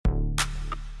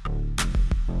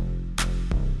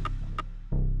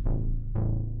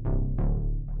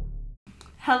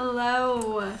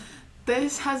Hello.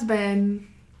 This has been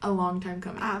a long time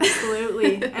coming.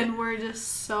 Absolutely. And we're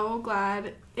just so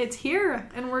glad it's here.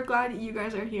 And we're glad you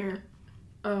guys are here.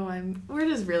 We're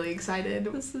just really excited.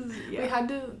 We had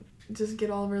to just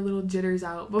get all of our little jitters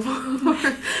out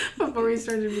before we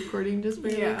started recording, just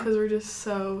because we're just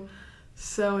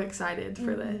so excited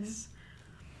for this.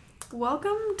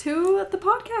 Welcome to the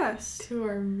podcast. To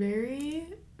our very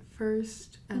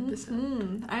first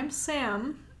episode. I'm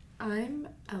Sam. I'm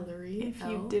Ellery. If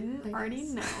you didn't already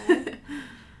know.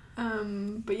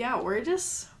 But yeah,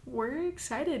 we're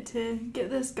excited to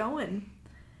get this going.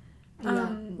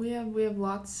 We have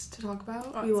lots to talk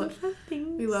about. Lots of fun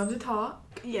things. We love to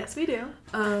talk. Yes, we do.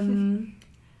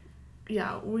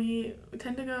 We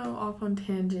tend to go off on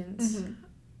tangents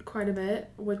quite a bit,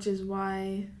 which is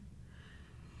why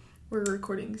we're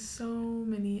recording so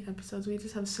many episodes. We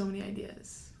just have so many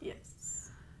ideas.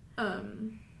 Yes.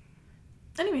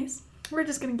 Anyways, we're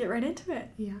just gonna get right into it.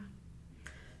 Yeah.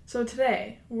 So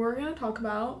today we're gonna talk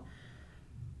about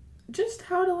just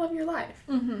how to love your life.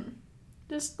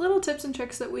 Just little tips and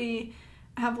tricks that we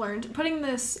have learned. Putting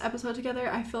this episode together,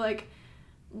 I feel like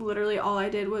literally all I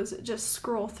did was just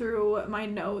scroll through my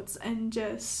notes and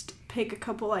just pick a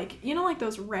couple, like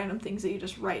those random things that you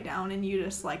just write down and you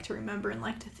just like to remember and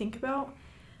like to think about.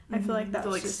 I feel like that's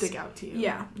to stick out to you.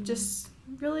 Yeah, just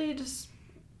really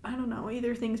I don't know,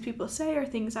 either things people say or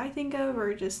things I think of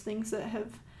or just things that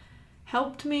have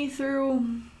helped me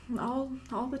through all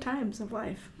the times of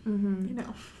life.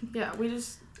 Yeah,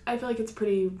 I feel like it's a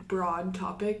pretty broad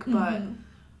topic, but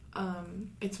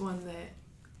it's one that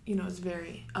is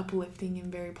very uplifting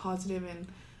and very positive, and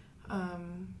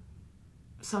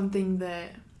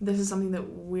this is something that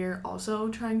we're also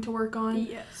trying to work on.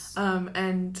 Yes.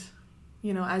 And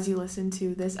as you listen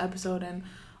to this episode and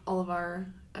all of our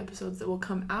episodes that will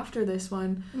come after this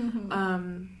one,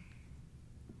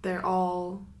 they're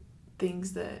all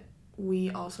things that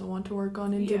we also want to work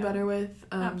on and do better with.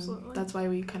 Absolutely. That's why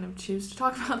we kind of choose to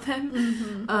talk about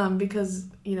them. Because,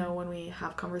 when we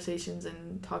have conversations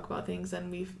and talk about things, then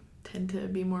we tend to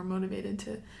be more motivated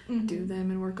to do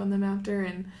them and work on them after.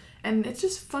 And it's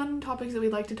just fun topics that we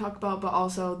like to talk about, but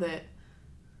also that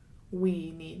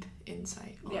we need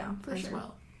insight on as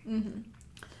well.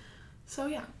 So,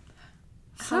 yeah.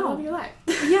 How to love your life.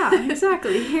 Yeah,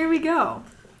 exactly. Here we go.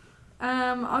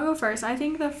 I'll go first. I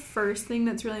think the first thing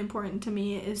that's really important to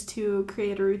me is to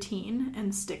create a routine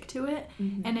and stick to it.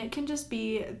 And it can just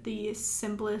be the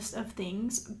simplest of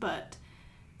things, but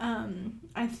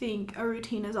I think a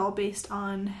routine is all based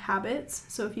on habits.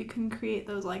 So if you can create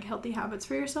those like healthy habits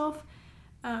for yourself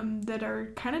that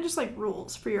are kind of just like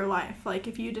rules for your life. Like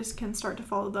if you just can start to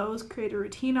follow those, create a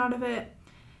routine out of it,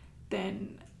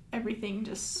 then everything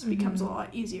just becomes a lot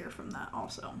easier from that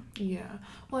also. Yeah.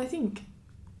 Well, I think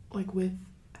like with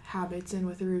habits and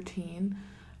with a routine,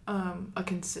 a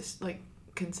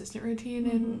consistent routine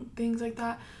and things like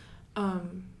that,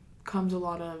 comes a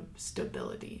lot of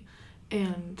stability,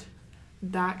 and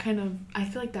that I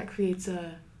feel like that creates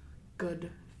a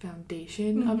good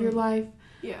foundation of your life.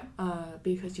 Yeah.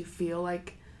 Because you feel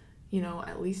like,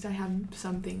 at least I have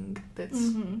something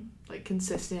that's like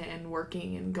consistent and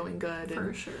working and going good.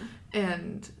 For sure.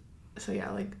 And so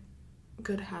yeah, like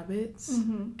good habits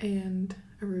and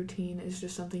a routine is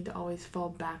just something to always fall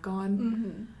back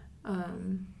on.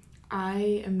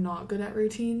 I am not good at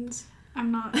routines.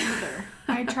 I'm not either.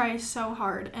 I try so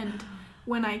hard, and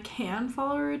when I can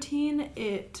follow a routine,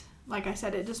 it, like I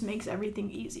said, it just makes everything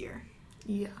easier.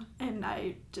 Yeah. And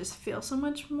I just feel so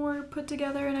much more put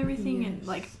together and everything, and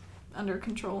like under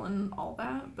control and all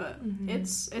that, but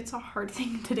it's a hard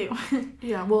thing to do.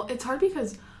 Yeah, well, it's hard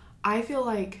because I feel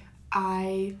like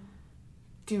I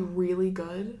do really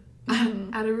good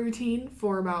at a routine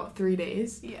for about 3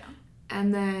 days. Yeah.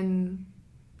 And then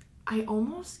I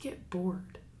almost get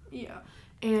bored. Yeah.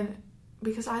 And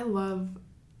because I love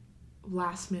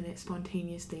last minute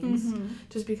spontaneous things,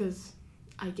 just because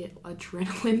I get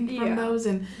adrenaline from those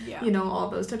and all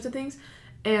those types of things.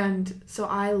 And so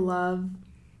I love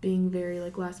being very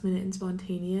like last minute and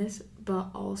spontaneous, but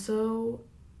also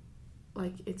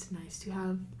like it's nice to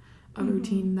have a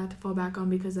routine not to fall back on,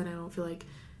 because then I don't feel like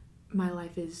my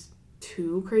life is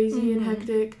too crazy and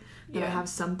hectic, that I have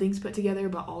some things put together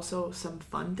but also some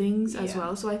fun things as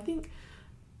well. So I think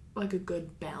like a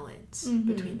good balance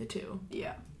between the two.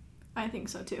 Yeah, I think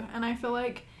so too. And I feel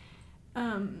like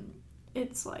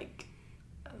it's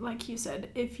like you said,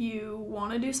 if you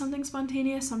want to do something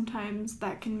spontaneous, sometimes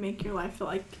that can make your life feel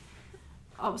like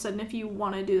all of a sudden, if you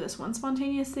want to do this one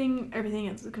spontaneous thing, everything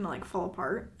is going to like fall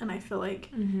apart. And I feel like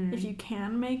if you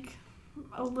can make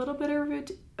a little bit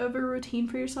of a routine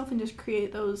for yourself and just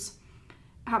create those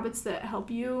habits that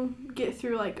help you get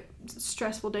through, like,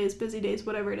 stressful days, busy days,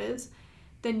 whatever it is,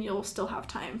 then you'll still have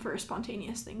time for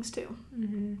spontaneous things too.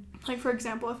 Mm-hmm. Like, for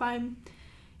example, if I'm,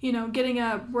 you know, getting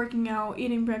up, working out,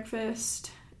 eating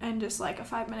breakfast, and just, like, a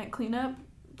 5-minute cleanup,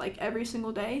 like, every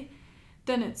single day,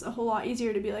 then it's a whole lot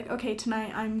easier to be like, okay,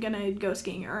 tonight I'm gonna go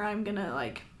skiing, or I'm gonna,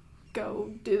 like,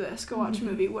 go do this, go watch a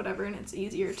movie, whatever, and it's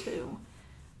easier to,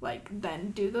 like,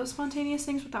 then do those spontaneous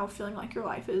things without feeling like your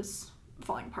life is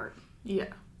falling apart.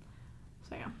 Yeah.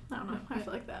 So, yeah, I don't know. I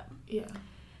feel like that. Yeah.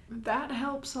 That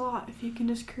helps a lot if you can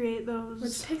just create those.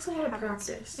 Which takes a lot of habits.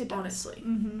 practice, It does. honestly.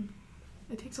 Mm-hmm.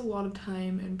 It takes a lot of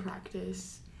time and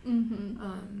practice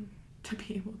to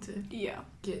be able to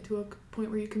get to a point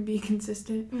where you can be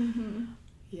consistent. Mm-hmm.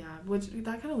 Yeah, which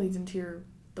that kind of leads into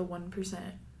the 1%.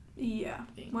 Yeah,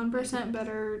 1%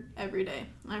 better every day.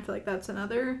 I feel like that's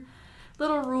another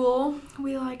little rule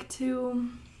we like to,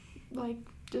 like,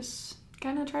 just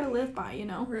kind of try to live by, you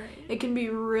know? Right. It can be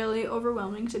really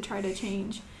overwhelming to try to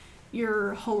change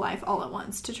your whole life all at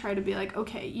once, to try to be like,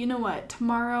 okay, you know what,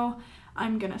 tomorrow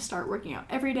I'm gonna start working out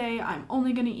every day, I'm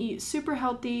only gonna eat super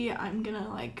healthy, I'm gonna,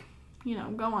 like, you know,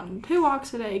 go on 2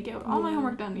 walks a day, get all my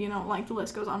homework done, you know, like, the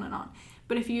list goes on and on.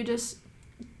 But if you just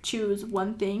choose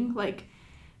one thing, like,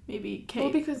 maybe Well,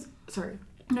 because, sorry.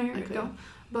 No, you're good. Go.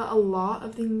 But a lot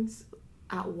of things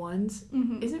at once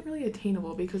isn't really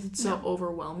attainable because it's so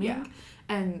overwhelming. Yeah.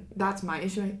 And that's my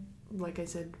issue, like I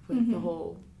said, with the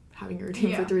whole having a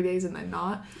routine for 3 days and then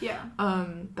not. Yeah.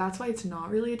 That's why it's not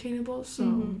really attainable. So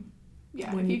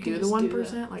when you do the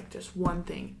 1%, like, just one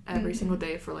thing every single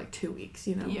day for, like, 2 weeks,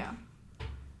 you know? Yeah.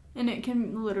 And it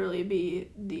can literally be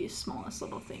the smallest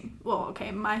little thing. Well,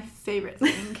 okay, my favorite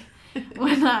thing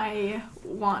when I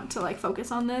want to, like,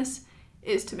 focus on this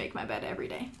is to make my bed every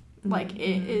day. Like,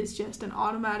 it is just an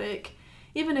automatic,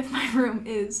 even if my room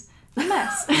is a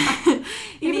mess.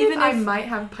 even if I might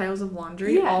have piles of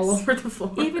laundry all over the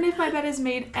floor. Even if my bed is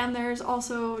made and there's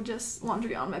also just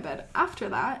laundry on my bed after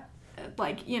that,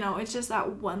 like, you know, it's just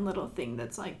that one little thing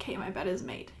that's like, okay, my bed is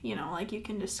made. You know, like, you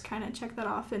can just kind of check that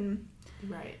off and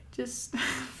just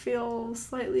feel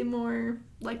slightly more,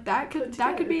 like, that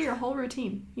could be your whole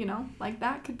routine, you know? Like,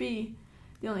 that could be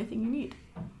the only thing you need.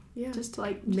 Yeah. Just to,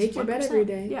 like, make your bed every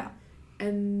day. Yeah.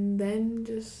 And then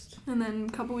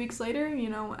a couple weeks later, you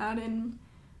know, add in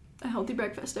a healthy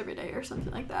breakfast every day or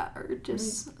something like that. Or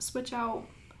just switch out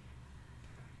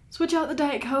the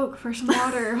Diet Coke for some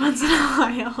water once in a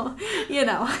while. You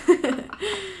know.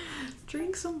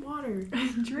 Drink some water.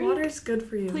 Water's good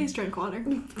for you. Please drink water.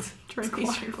 Drink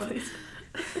water, please.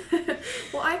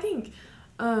 Well, I think,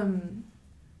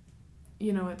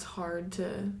 you know, it's hard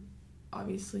to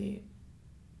obviously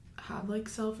have, like,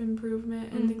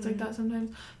 self-improvement and things like that sometimes,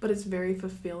 but it's very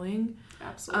fulfilling.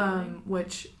 Absolutely.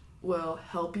 Which will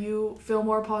help you feel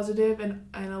more positive and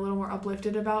a little more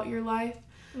uplifted about your life.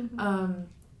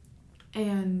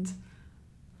 And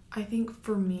I think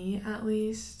for me, at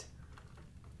least,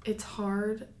 it's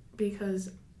hard because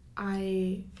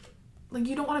you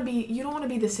don't want to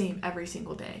be the same every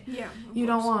single day. Yeah. You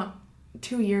don't want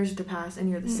 2 years to pass and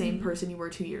you're the same person you were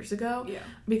 2 years ago. Yeah.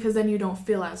 Because then you don't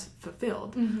feel as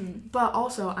fulfilled. But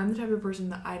also, I'm the type of person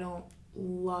that I don't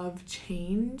love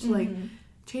change. Like,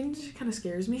 change kind of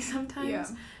scares me sometimes. Yeah.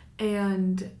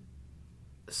 And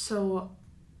so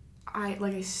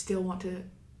I still want to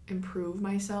improve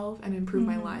myself and improve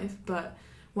my life, but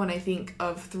when I think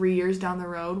of 3 years down the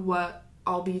road, what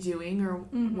I'll be doing or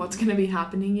what's going to be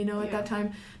happening, you know, at that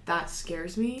time, that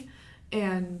scares me.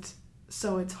 And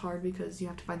so it's hard because you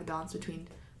have to find the balance between,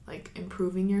 like,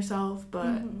 improving yourself,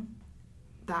 but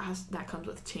that comes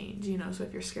with change, you know, so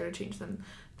if you're scared of change, then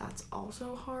that's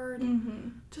also hard.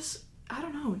 Just, I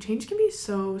don't know, change can be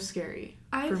so scary.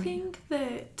 I think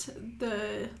that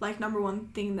the, like, number one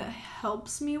thing that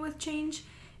helps me with change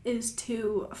is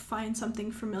to find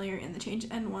something familiar in the change.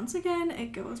 And once again,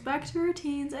 it goes back to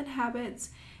routines and habits.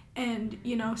 And,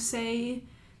 you know, say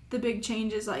the big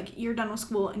change is, like, you're done with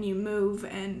school and you move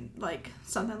and, like,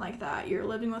 something like that. You're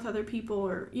living with other people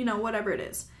or, you know, whatever it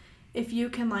is. If you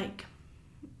can, like,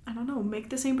 I don't know, make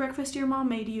the same breakfast your mom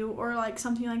made you or, like,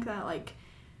 something like that. Like,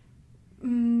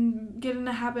 get in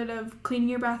a habit of cleaning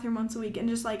your bathroom once a week and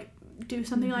just, like, do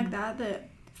something like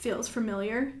that feels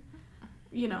familiar.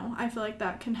 You know, I feel like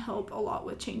that can help a lot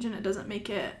with change, and it doesn't make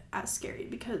it as scary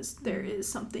because there is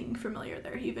something familiar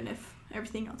there, even if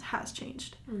everything else has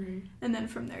changed. And then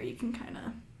from there, you can kind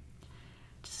of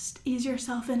just ease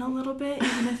yourself in a little bit,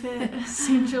 even if it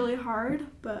seems really hard.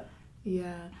 But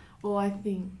yeah, well, I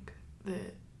think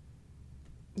that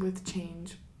with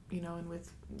change, you know, and with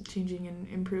changing and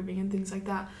improving and things like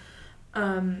that,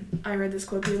 I read this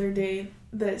quote the other day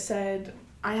that said,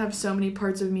 I have so many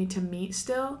parts of me to meet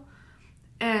still,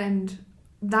 and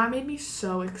that made me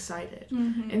so excited.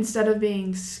 Instead of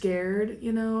being scared,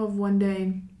 you know, of one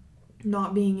day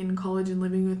not being in college and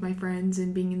living with my friends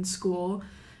and being in school,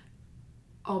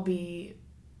 I'll be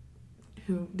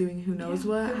doing who knows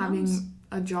what, having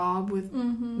a job with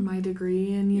my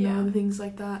degree and, you know, things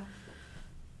like that.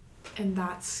 And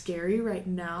that's scary right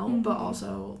now, but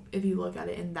also if you look at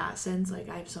it in that sense, like,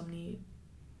 I have so many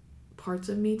parts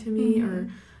of me to me,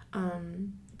 or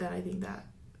that I think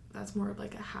that's more of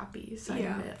like a happy side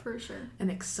of it. Yeah, for sure. And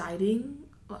exciting.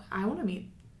 I want to meet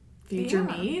future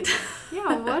me.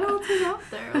 Yeah, what else is out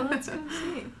there? Well, let's go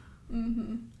see.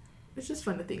 It's just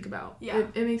fun to think about. Yeah.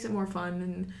 It makes it more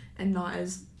fun and not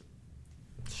as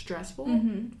stressful, I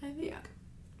think.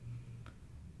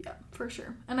 Yeah, for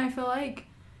sure. And I feel like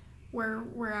where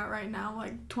we're at right now,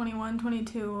 like 21,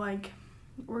 22, like,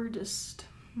 we're just,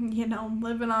 you know,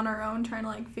 living on our own, trying to,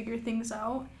 like, figure things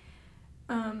out.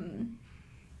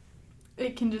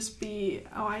 It can just be,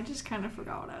 I just kind of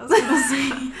forgot what I was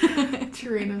going to say.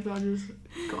 Train of thought is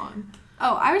gone.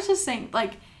 Oh, I was just saying,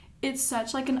 like, it's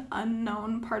such, like, an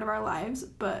unknown part of our lives,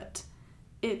 but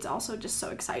it's also just so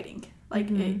exciting. Like,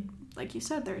 like you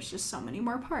said, there's just so many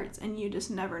more parts, and you just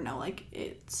never know, like,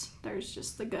 there's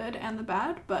just the good and the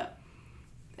bad, but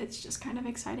it's just kind of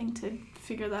exciting to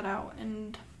figure that out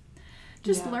and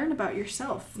just learn about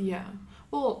yourself. Yeah.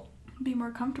 Well, be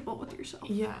more comfortable with yourself.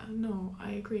 Yeah, no,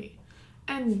 I agree.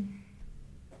 And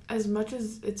as much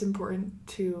as it's important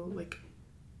to, like,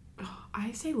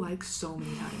 I say like so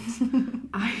many times.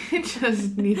 I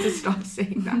just need to stop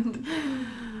saying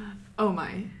that. Oh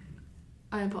my.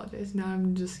 I apologize. Now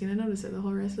I'm just gonna notice it the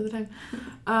whole rest of the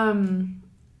time.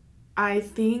 I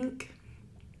think,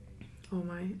 oh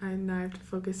my, now I have to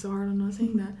focus so hard on not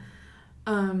saying that.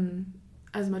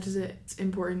 As much as it's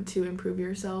important to improve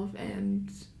yourself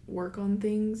and work on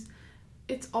things,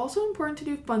 it's also important to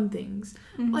do fun things.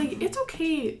 Like, it's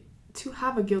okay to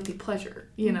have a guilty pleasure,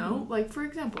 you know? Like, for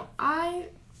example, I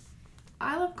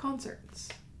love concerts.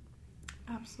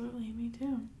 Absolutely, me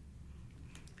too.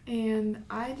 And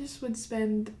I just would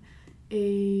spend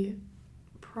a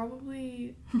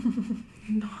probably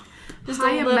just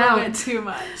high a little bit too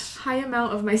much. High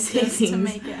amount of my savings just to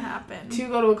make it happen. To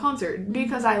go to a concert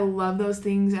because I love those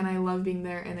things and I love being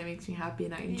there and it makes me happy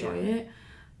and I enjoy it.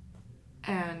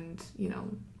 And, you know,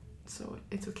 so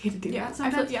it's okay to do that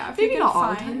sometimes. If you can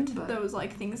find those,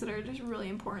 like, things that are just really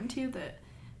important to you that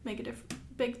make a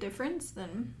big difference,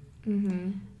 then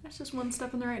that's just one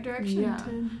step in the right direction. Yeah.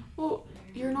 Well,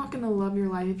 you're not going to love your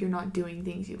life if you're not doing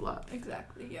things you love.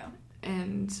 Exactly, yeah.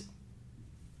 And,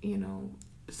 you know,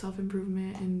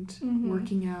 self-improvement and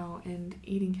working out and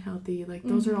eating healthy, like,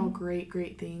 those are all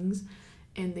great things.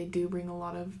 And they do bring a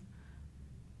lot of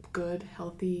good,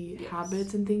 healthy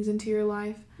habits and things into your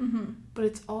life. But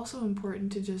it's also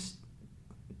important to just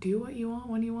do what you want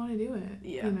when you want to do it.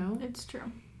 Yeah, you know? It's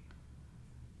true.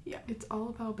 Yeah. It's all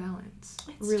about balance.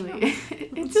 It's really.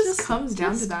 It just comes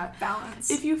down to that. Balance.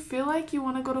 If you feel like you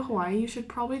want to go to Hawaii, you should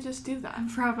probably just do that.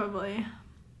 Probably.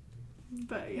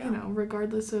 But yeah. You know,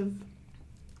 regardless of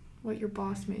what your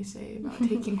boss may say about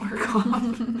taking work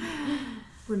off.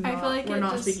 We're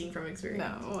not speaking from experience.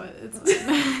 No, it's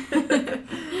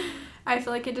I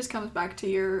feel like it just comes back to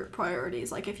your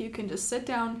priorities. Like, if you can just sit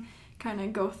down, kind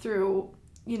of go through,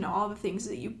 you know, all the things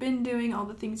that you've been doing, all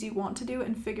the things you want to do,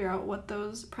 and figure out what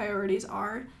those priorities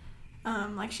are.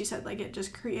 Like she said, like, it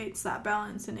just creates that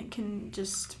balance, and it can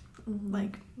just,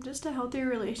 like, just a healthier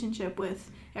relationship with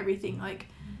everything. Like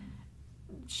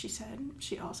she said,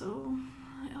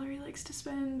 Ellery likes to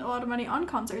spend a lot of money on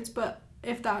concerts, but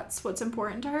if that's what's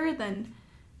important to her, then,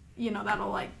 you know, that'll,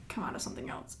 like, come out of something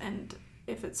else. And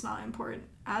if it's not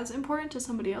as important to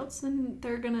somebody else, then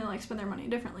they're gonna, like, spend their money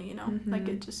differently, you know? Like,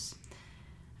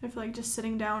 I feel like just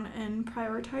sitting down and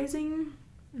prioritizing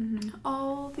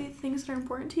all the things that are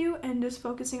important to you and just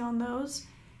focusing on those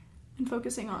and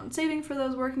focusing on saving for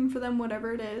those, working for them,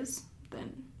 whatever it is,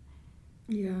 then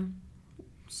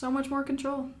so much more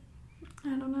control. I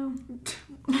don't know.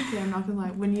 Yeah, I'm not gonna lie.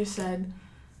 When you said,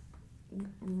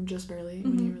 just barely,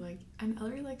 when you were like, and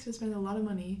Ellery likes to spend a lot of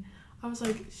money, I was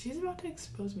like, she's about to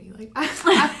expose me. Like, I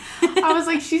was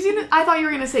like, I thought you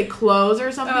were gonna say clothes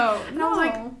or something. Oh, and I was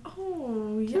like,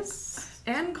 oh, yes.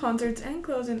 And concerts and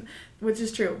clothes, and which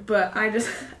is true. But I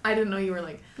didn't know you were,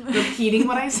 like, repeating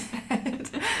what I said.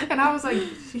 And I was like,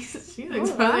 she's exposing me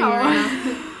right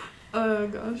now. Oh,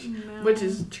 gosh. No. Which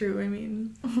is true. I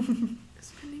mean,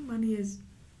 spending money is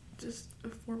just a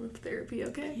form of therapy,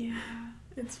 okay? Yeah.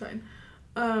 It's fine.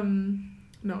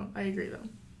 No, I agree, though,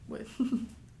 with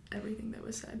everything that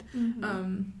was said.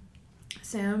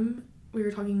 Sam we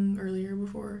were talking earlier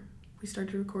before we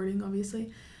started recording,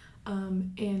 obviously,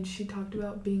 and she talked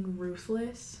about being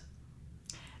ruthless.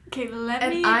 Okay, let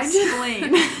me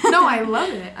explain. No, I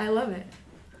love it.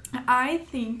 I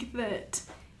think that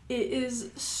it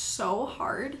is so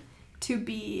hard to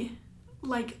be,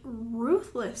 like,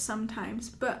 ruthless sometimes,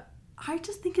 but I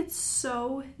just think it's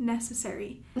so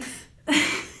necessary.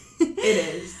 It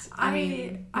is.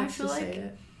 I feel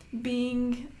like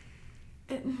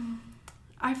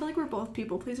I feel like we're both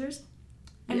people pleasers,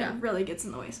 and it really gets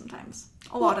in the way sometimes.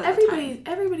 A lot of the time.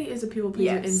 Everybody is a people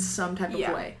pleaser in some type of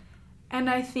way. And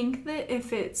I think that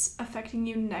if it's affecting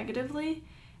you negatively,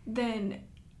 then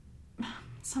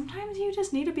sometimes you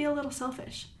just need to be a little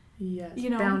selfish. Yes.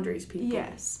 Boundaries, people.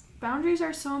 Yes. Boundaries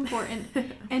are so important.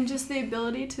 And just the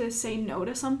ability to say no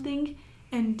to something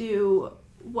and do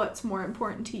what's more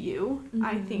important to you,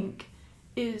 I think,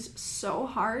 is so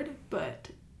hard, but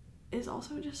is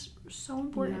also just so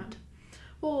important. Yeah.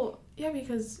 Well, yeah,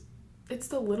 because it's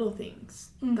the little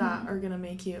things that are going to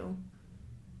make you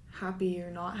happy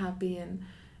or not happy. And,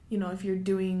 if you're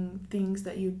doing things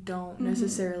that you don't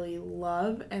necessarily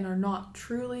love and are not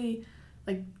truly,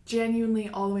 like, genuinely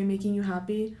all the way making you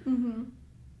happy,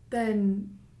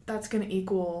 then that's going to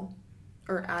equal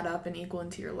or add up and equal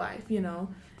into your life,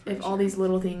 if all these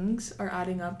little things are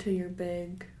adding up to your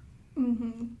big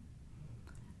and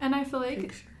I feel like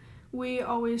picture. We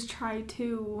always try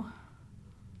to,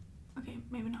 okay,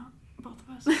 maybe not both of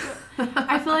us, but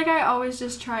I feel like I always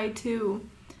just try to,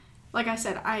 like I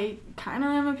said, I kind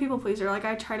of am a people pleaser. Like,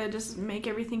 I try to just make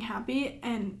everything happy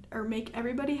or make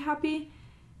everybody happy,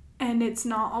 and it's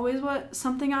not always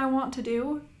something I want to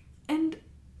do, and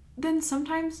then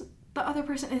sometimes the other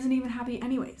person isn't even happy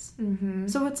anyways.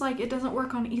 So it's like, it doesn't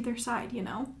work on either side, Yeah,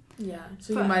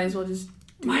 so you might as well just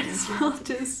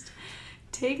just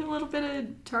take a little bit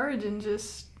of charge and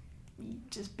just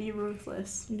be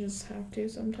ruthless. You just have to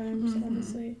sometimes,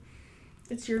 honestly.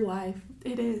 It's your life.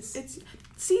 It is.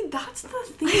 See, that's the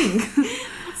thing.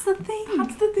 That's the thing.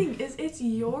 That's the thing, is it's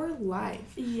your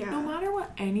life. Yeah. No matter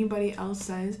what anybody else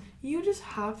says, you just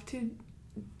have to,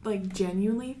 like,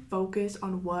 genuinely focus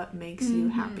on what makes you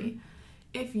happy.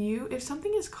 If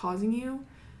something is causing you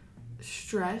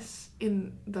stress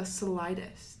in the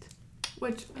slightest,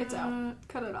 which it's out.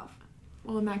 Cut it off.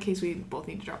 Well, in that case, we both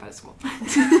need to drop out of school.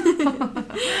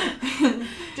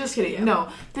 Just kidding. Yeah. No,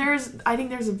 I think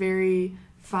there's a very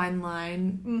fine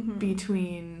line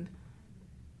between,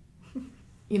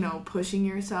 pushing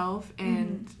yourself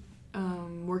and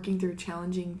working through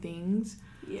challenging things.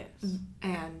 Yes.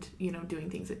 And, doing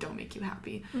things that don't make you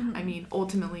happy. I mean,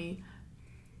 ultimately,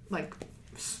 like,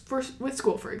 with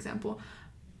school, for example,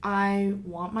 I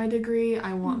want my degree.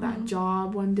 I want that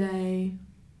job one day.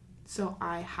 So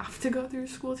I have to go through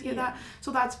school to get that.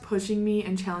 So that's pushing me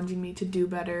and challenging me to do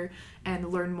better and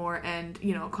learn more and,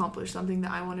 accomplish something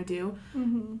that I want to do.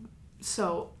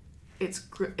 So it's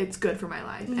good for my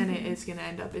life, and it is going to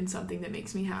end up in something that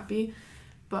makes me happy.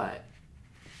 But,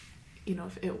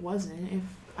 if it wasn't, if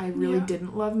I really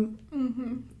didn't love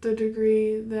the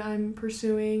degree that I'm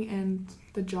pursuing and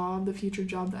the future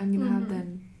job that I'm going to have,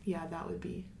 then, that would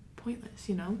be pointless,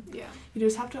 Yeah. You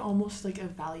just have to almost, like,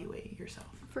 evaluate yourself.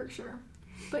 For sure.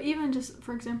 But even just,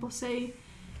 for example, say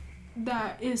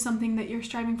that is something that you're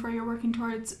striving for, you're working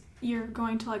towards, you're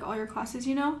going to, like, all your classes,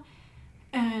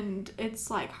 and it's,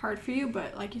 like, hard for you,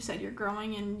 but like you said, you're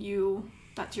growing and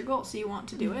that's your goal, so you want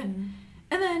to do it. And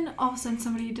then all of a sudden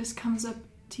somebody just comes up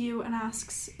to you and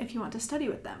asks if you want to study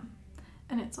with them.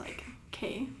 And it's like,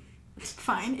 okay,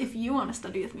 fine, if you want to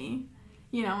study with me,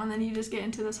 and then you just get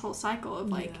into this whole cycle of,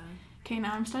 like, okay,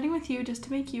 now I'm studying with you just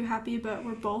to make you happy, but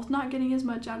we're both not getting as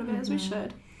much out of it as we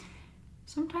should.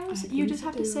 Sometimes you just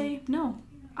have to say, no,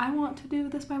 I want to do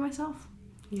this by myself.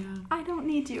 Yeah. I don't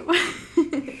need you.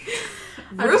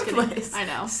 Ruthless. I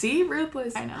know. See?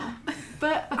 Ruthless. I know.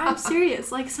 But I'm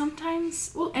serious. Like,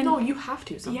 sometimes... Well, no, you have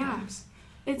to sometimes.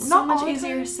 Yeah. It's not so much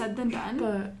easier said than done.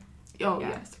 But,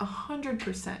 yes,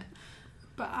 100%.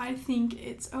 But I think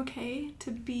it's okay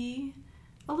to be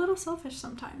a little selfish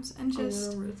sometimes and just... A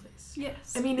little ruthless.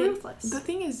 Yes, I mean, ruthless. The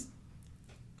thing is,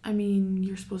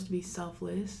 you're supposed to be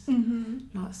selfless,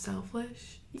 not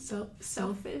selfish.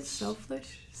 Selfish. Selfish.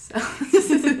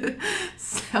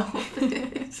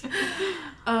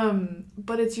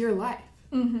 But it's your life.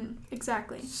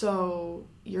 Exactly. So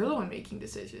you're the one making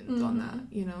decisions on that.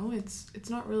 It's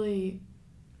not really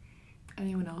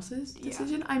anyone else's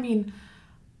decision. Yeah. I mean,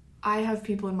 I have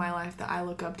people in my life that I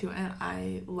look up to and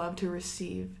I love to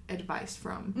receive advice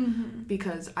from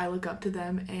because I look up to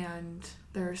them, and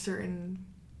there are certain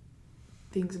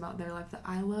things about their life that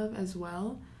I love as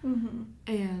well.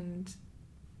 And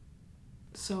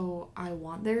so I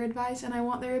want their advice and I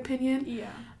want their opinion.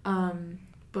 Yeah.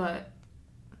 But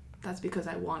that's because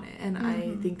I want it, and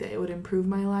I think that it would improve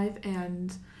my life.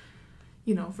 And,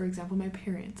 you know, for example, my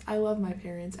parents. I love my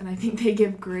parents, and I think they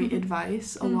give great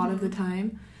advice a lot of the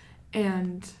time,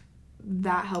 and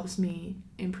that helps me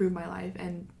improve my life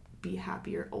and be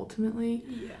happier ultimately.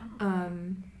 Yeah.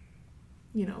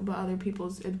 You know, but other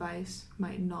people's advice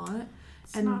might not.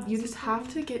 It's and not you just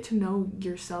have to get to know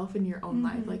yourself in your own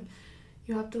life. Like,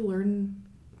 you have to learn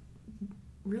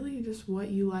really just what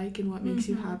you like and what makes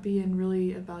you happy, and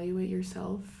really evaluate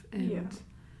yourself and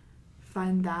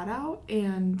find that out.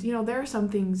 And, you know, there are some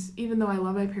things, even though I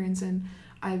love my parents and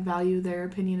I value their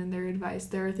opinion and their advice,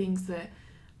 there are things that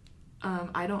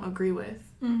I don't agree with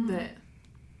that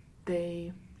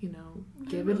they, you know,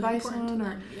 give really advice on,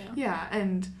 or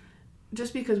and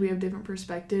just because we have different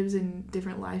perspectives and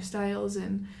different lifestyles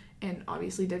and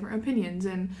obviously different opinions,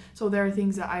 and so there are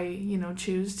things that I, you know,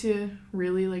 choose to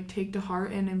really like take to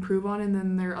heart and improve on, and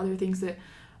then there are other things that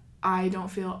I don't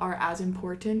feel are as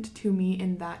important to me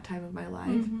in that time of my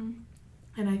life.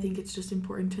 And I think it's just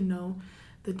important to know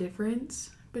the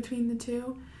difference between the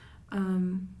two.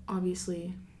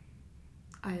 Obviously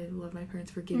I love my parents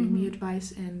for giving me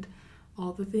advice and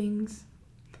all the things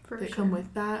that come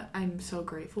with that. I'm so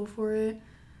grateful for it.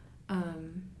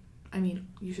 I mean,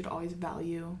 you should always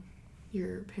value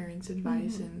your parents'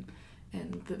 advice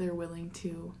and that they're willing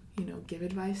to, you know, give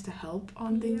advice to help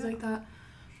on things like that.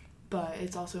 But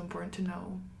it's also important to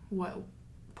know what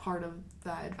part of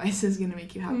that advice is going to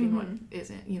make you happy and what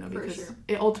isn't, you know, because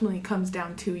it ultimately comes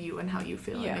down to you and how you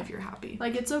feel and if you're happy.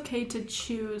 Like, it's okay to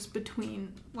choose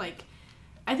between, like,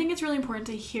 I think it's really important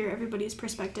to hear everybody's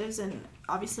perspectives, and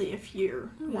obviously if you're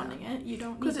wanting it, you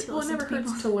don't need to listen to people. It never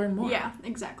hurts to learn more. Yeah,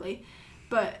 exactly.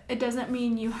 But it doesn't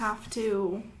mean you have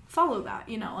to follow that,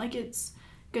 you know, like, it's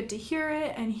good to hear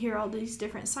it and hear all these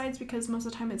different sides, because most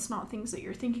of the time it's not things that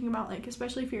you're thinking about, like,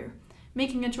 especially if you're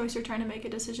making a choice or trying to make a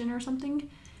decision or something.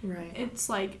 Right. It's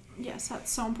like, yes, that's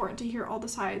so important to hear all the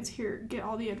sides, get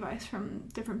all the advice from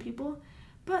different people,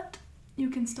 but you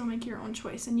can still make your own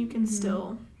choice, and you can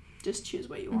still just choose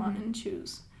what you want and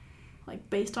choose, like,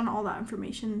 based on all that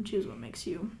information, choose what makes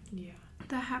you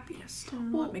the happiest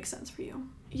and what makes sense for you.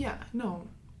 Yeah, no,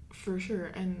 for sure.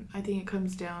 And I think it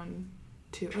comes down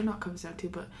to, or not comes down to,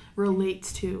 but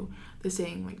relates to the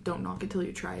saying, like, don't knock it till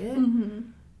you try it.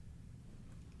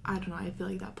 I don't know, I feel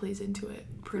like that plays into it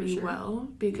pretty well,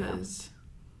 because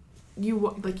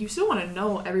you still want to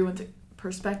know everyone's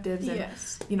perspectives and,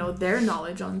 you know, their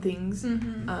knowledge on things.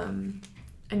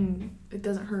 And it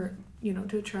doesn't hurt, you know,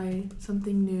 to try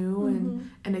something new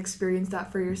and experience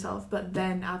that for yourself. But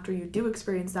then after you do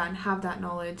experience that and have that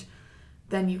knowledge,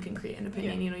 then you can create an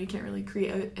opinion. You know, you can't really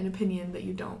create an opinion that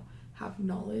you don't have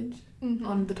knowledge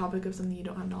on the topic of something you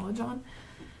don't have knowledge on.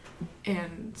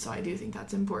 And so I do think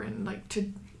that's important, like,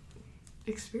 to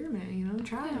experiment, you know,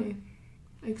 try,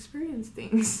 experience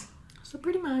things. So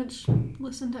pretty much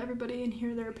listen to everybody and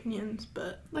hear their opinions,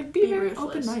 but like be very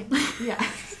open-minded.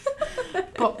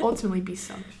 But ultimately be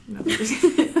selfish. No,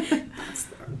 that's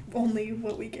only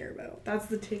what we care about. That's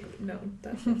the takeaway. No,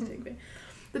 that's not the takeaway.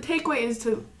 The takeaway is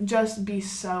to just be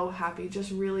so happy.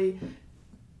 Just really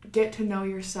get to know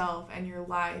yourself and your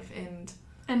life,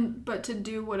 but to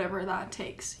do whatever that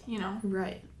takes, you know.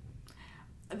 Right.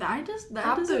 Have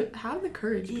the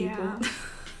courage, people.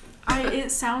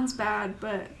 It sounds bad,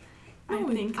 but no,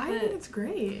 I think it's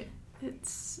great.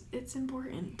 It's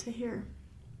important to hear.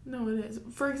 No, it is.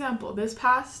 For example, this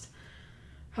past,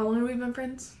 how long have we been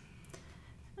friends?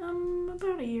 About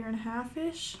 1.5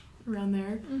 years-ish. Around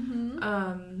there.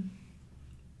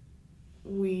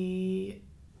 We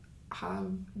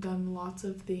have done lots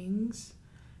of things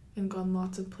and gone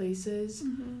lots of places.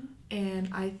 And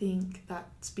I think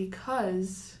that's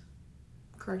because,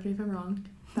 correct me if I'm wrong,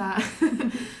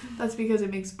 that's because it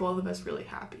makes both of us really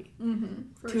happy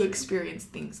to experience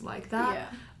things like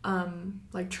that.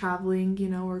 Like traveling, you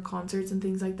know, or concerts and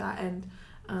things like that. And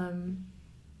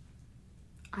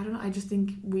I don't know, I just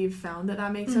think we've found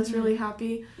that makes us really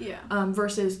happy.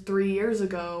 Versus 3 years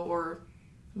ago, or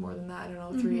more than that, I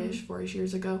don't know, 3-ish, 4-ish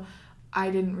years ago, I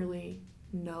didn't really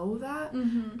know that.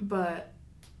 But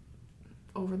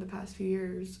over the past few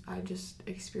years, I just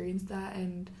experienced that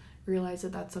and realized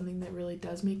that that's something that really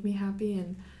does make me happy.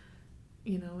 And,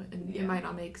 you know, and it might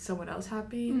not make someone else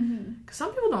happy. Because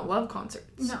some people don't love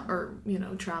concerts or, you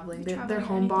know, traveling. They're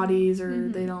homebodies, or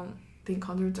they don't think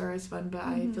concerts are as fun. But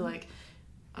I feel like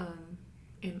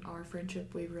in our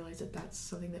friendship, we realized that that's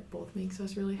something that both makes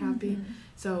us really happy.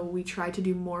 So we try to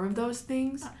do more of those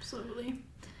things. Absolutely.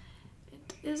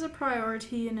 is a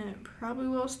priority, and it probably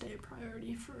will stay a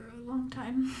priority for a long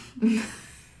time.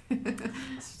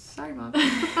 Sorry, Mom.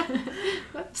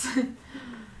 Whoops.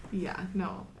 Yeah,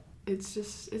 no. It's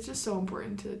just so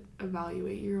important to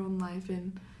evaluate your own life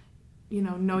and,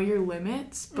 know your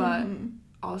limits, but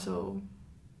also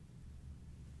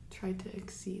try to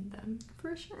exceed them.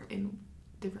 For sure. In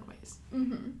different ways.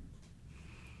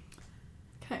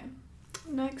 Okay.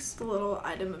 Next little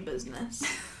item of business.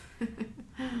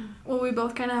 Well, we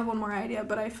both kind of have one more idea,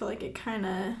 but I feel like it kind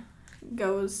of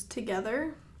goes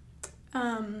together.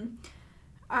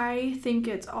 I think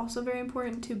it's also very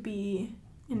important to be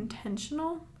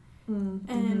intentional.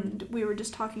 And we were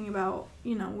just talking about,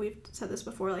 we've said this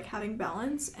before, like having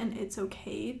balance, and it's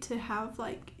okay to have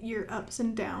like your ups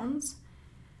and downs.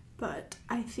 But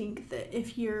I think that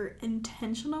if you're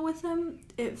intentional with them,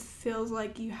 it feels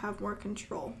like you have more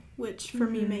control, which for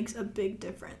me makes a big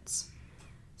difference.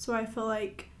 So I feel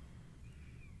like,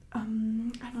 I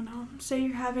don't know, say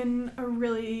you're having a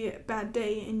really bad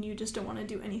day and you just don't want to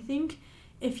do anything.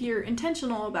 If you're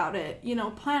intentional about it,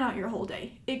 plan out your whole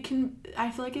day. I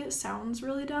feel like it sounds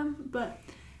really dumb, but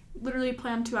literally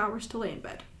plan 2 hours to lay in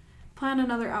bed. Plan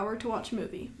another hour to watch a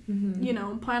movie.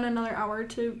 Plan another hour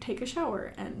to take a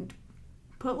shower and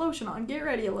put lotion on, get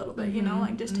ready a little bit,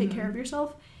 like just take care of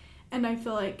yourself. And I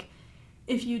feel like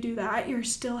if you do that, you're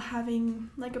still having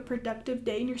like a productive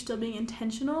day and you're still being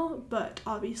intentional, but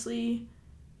obviously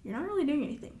you're not really doing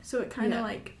anything. So it kind of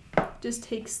like just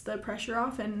takes the pressure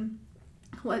off and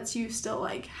lets you still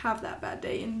like have that bad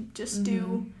day and just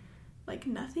do like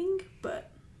nothing, but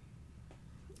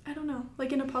I don't know,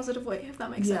 like in a positive way, if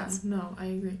that makes sense. No, I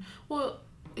agree. Well,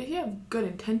 if you have good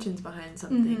intentions behind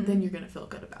something, then you're gonna feel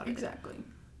good about it. Exactly.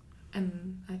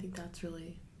 And I think that's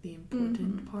really the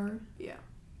important part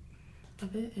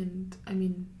of it. And I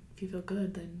mean, if you feel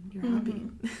good, then you're happy.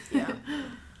 Yeah.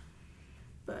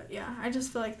 But yeah, I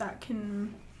just feel like that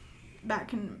can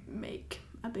make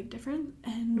a big difference.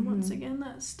 And once again,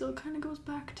 that still kind of goes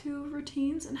back to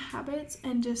routines and habits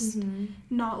and just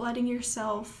not letting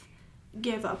yourself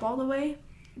give up all the way.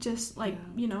 Just like,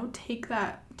 take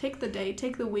the day,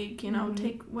 take the week,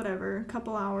 take whatever, a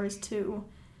couple hours to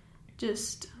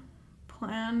just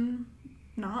plan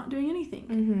not doing anything.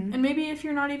 And maybe if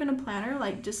you're not even a planner,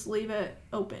 like just leave it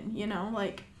open,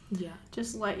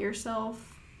 just let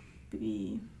yourself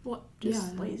be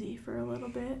lazy for a little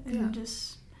bit and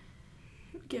just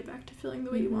get back to feeling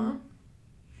the way you want.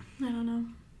 I don't know.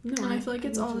 No, and I feel like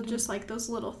it's all just like those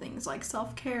little things like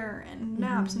self-care and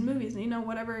naps and movies and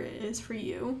whatever it is for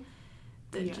you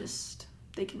that just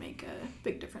they can make a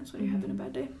big difference when you're having a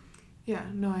bad day. Yeah,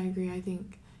 no, I agree. I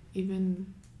think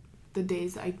even the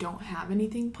days that I don't have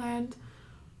anything planned,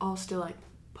 I'll still like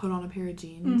put on a pair of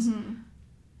jeans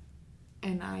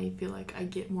and I feel like I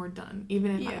get more done.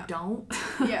 Even if I don't,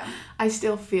 I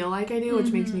still feel like I do,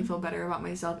 which makes me feel better about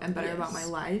myself and better about my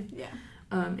life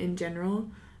in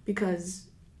general, because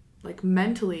like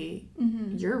mentally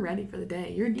you're ready for the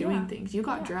day. You're doing things. You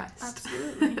got dressed.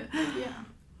 Absolutely.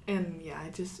 And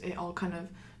it all kind of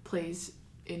plays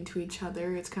into each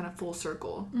other. It's kind of full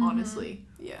circle, honestly.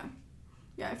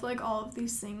 Yeah, I feel like all of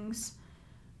these things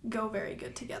go very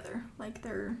good together. Like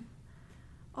they're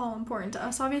all important to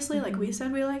us, obviously. Like we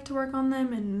said, we like to work on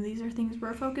them and these are things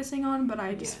we're focusing on, but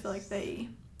I just feel like they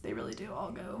really do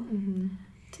all go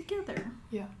together.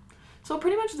 Yeah. So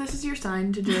pretty much this is your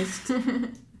sign to just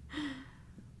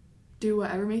do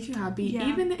whatever makes you happy,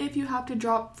 even if you have to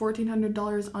drop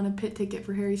 $1,400 on a pit ticket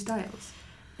for Harry Styles.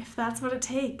 If that's what it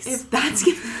takes. If that's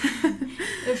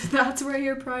if that's where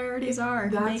your priorities are,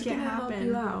 make it happen. Help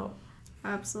you out.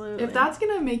 Absolutely. If that's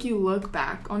gonna make you look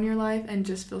back on your life and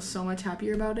just feel so much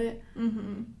happier about it,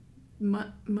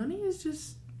 money is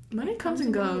just money comes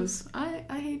and goes. I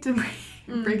hate to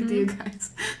break it to you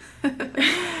guys.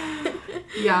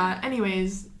 Yeah.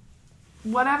 Anyways,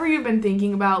 whatever you've been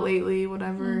thinking about lately,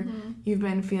 whatever you've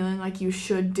been feeling like you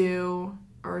should do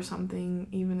or something,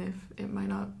 even if it might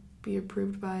not be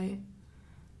approved by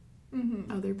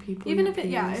other people. Even if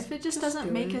it just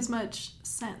doesn't make as much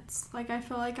sense. Like I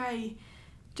feel like I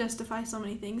justify so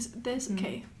many things.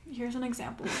 Okay, here's an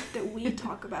example that we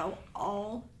talk about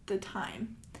all the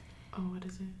time. Oh, what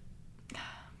is it?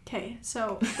 Okay,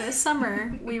 so this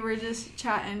summer we were just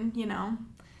chatting,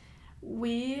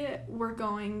 we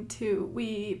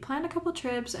planned a couple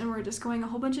trips and we're just going a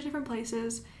whole bunch of different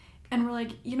places, and we're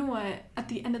like, you know what, at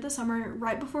the end of the summer,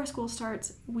 right before school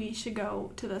starts, we should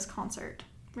go to this concert.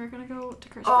 We're gonna go to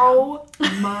Chris Brown. Oh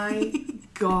my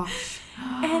gosh.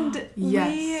 And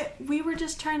we were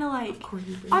just trying to like,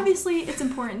 obviously it's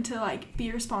important to like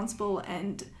be responsible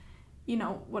and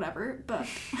whatever, but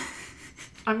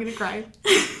I'm gonna cry.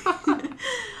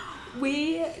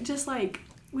 we just, like,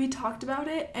 we talked about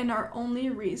it, and our only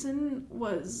reason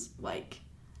was, like...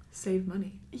 Save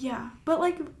money. Yeah. But,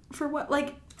 like, for what?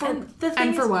 Like, and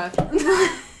for what?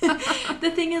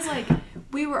 The thing is, like,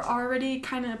 we were already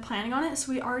kind of planning on it,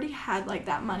 so we already had, like,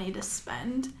 that money to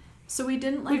spend. So we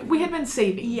didn't, like... We had been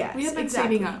saving. Yes, we had been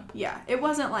saving up. Yeah. It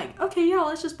wasn't like, okay, yeah,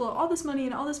 let's just blow all this money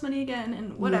and all this money again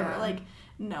and whatever. Yeah. Like,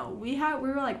 no. We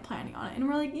were, like, planning on it. And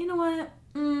we're like, you know what?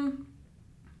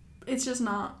 It's just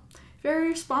not very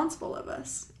responsible of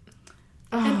us.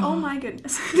 And oh my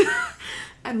goodness.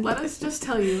 And let us just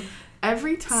tell you,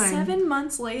 every time... 7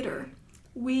 months later,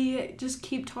 we just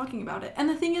keep talking about it. And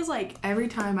the thing is, like... Every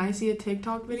time I see a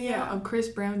TikTok video of Chris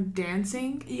Brown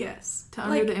dancing... Yes. To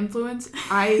Under the Influence,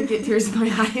 I get tears in my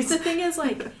eyes. The thing is,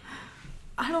 like...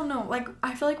 I don't know. Like,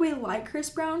 I feel like we like Chris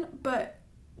Brown, but...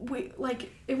 we, like,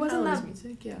 it wasn't that...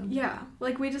 music, yeah. Yeah.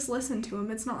 Like, we just listen to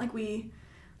him. It's not like we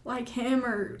like him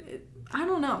or... I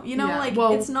don't know. You know, like,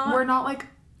 well, it's not... We're not, like...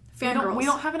 Fangirls. We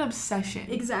don't have an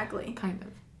obsession. Exactly. Kind of.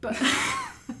 But...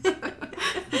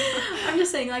 I'm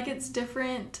just saying, like, it's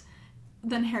different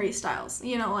than Harry Styles.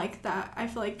 You know, like, that... I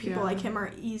feel like people like him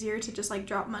are easier to just, like,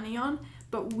 drop money on.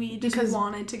 But we just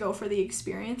wanted to go for the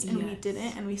experience, and we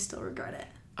didn't, and we still regret it.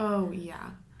 Oh,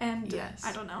 yeah. And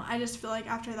I don't know. I just feel like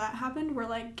after that happened, we're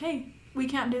like, hey, we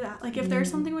can't do that. Like, if there's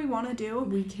something we want to do...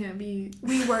 We can't be...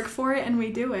 We work for it, and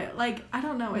we do it. Like, I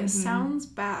don't know. It sounds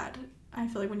bad. I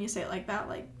feel like when you say it like that,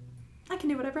 like... I can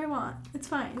do whatever I want. It's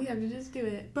fine. We have to just do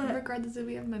it. But regardless if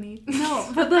we have money. No,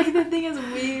 but like the thing is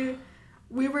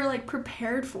we were like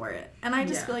prepared for it. And I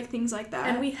just feel like things like that.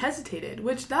 And we hesitated,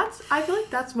 which I feel like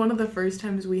that's one of the first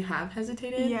times we have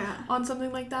hesitated on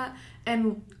something like that.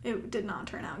 And it did not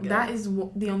turn out good. That is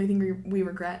the only thing we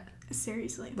regret.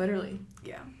 Seriously. Literally.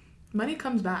 Yeah. Money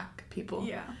comes back, people.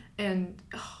 Yeah. And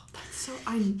that's so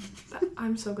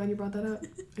I'm so glad you brought that up.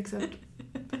 Except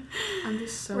I'm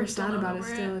just so sad about it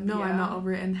still. No, I'm not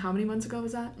over it. And how many months ago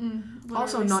was that?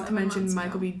 Also, not to mention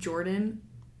Michael B. Jordan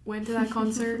went to that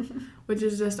concert, which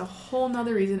is just a whole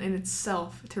nother reason in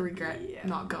itself to regret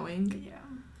not going.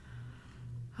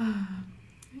 Yeah.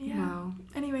 Wow.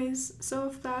 Anyways, so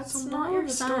if that's not your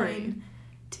sign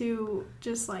to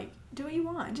just like do what you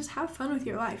want, just have fun with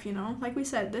your life, you know? Like we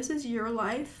said, this is your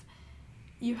life.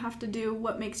 You have to do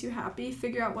what makes you happy,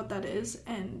 figure out what that is,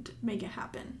 and make it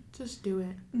happen. Just do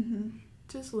it.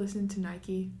 Just listen to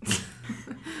Nike.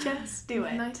 Just do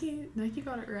it. Nike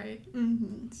got it right.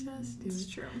 Just do it. It's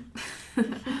true.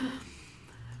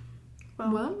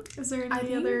 Well, is there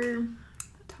any other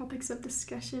topics of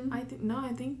discussion? I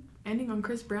think ending on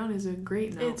Chris Brown is a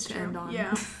great note to end on.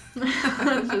 Yeah.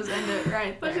 Let's just end it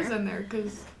right there. Let's just end there,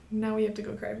 because now we have to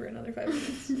go cry for another 5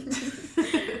 minutes.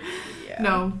 Yeah.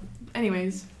 No.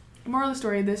 Anyways, moral of the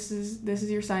story, this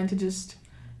is your sign to just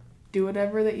do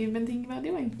whatever that you've been thinking about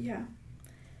doing. Yeah.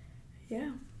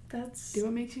 Yeah. That's... Do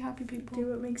what makes you happy, people. Do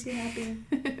what makes you happy.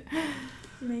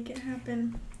 Make it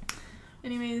happen.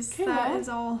 Anyways, that is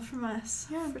all from us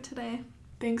for today.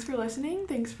 Thanks for listening.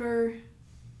 Thanks for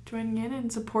joining in and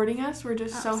supporting us. We're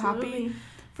just so happy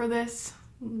for this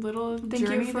little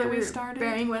journey that we started.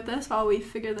 Bearing with us while we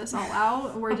figure this all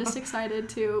out. We're just excited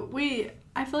to...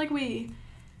 I feel like we...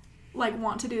 like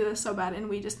want to do this so bad, and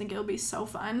we just think it'll be so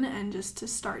fun and just to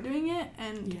start doing it,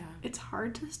 and it's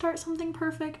hard to start something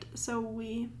perfect, so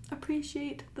we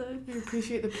appreciate the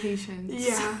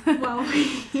patience while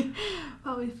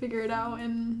we figure it out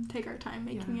and take our time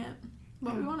making it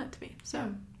what we want it to be.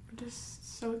 So we're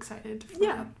just so excited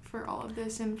for all of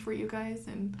this and for you guys,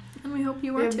 and we hope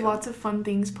you are too. We have lots of fun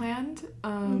things planned.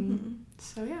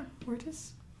 So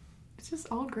it's just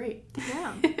all great.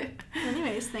 Yeah.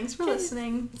 Anyways, thanks for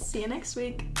listening. See you next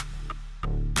week.